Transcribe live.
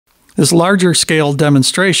This larger scale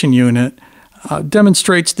demonstration unit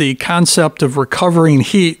demonstrates the concept of recovering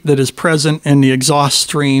heat that is present in the exhaust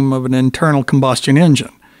stream of an internal combustion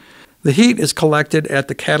engine. The heat is collected at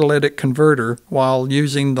the catalytic converter while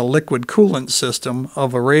using the liquid coolant system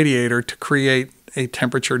of a radiator to create a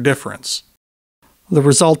temperature difference. The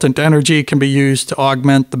resultant energy can be used to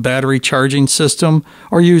augment the battery charging system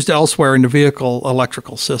or used elsewhere in the vehicle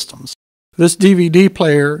electrical systems. This DVD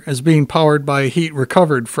player is being powered by heat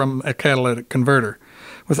recovered from a catalytic converter,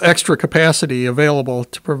 with extra capacity available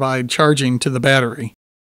to provide charging to the battery.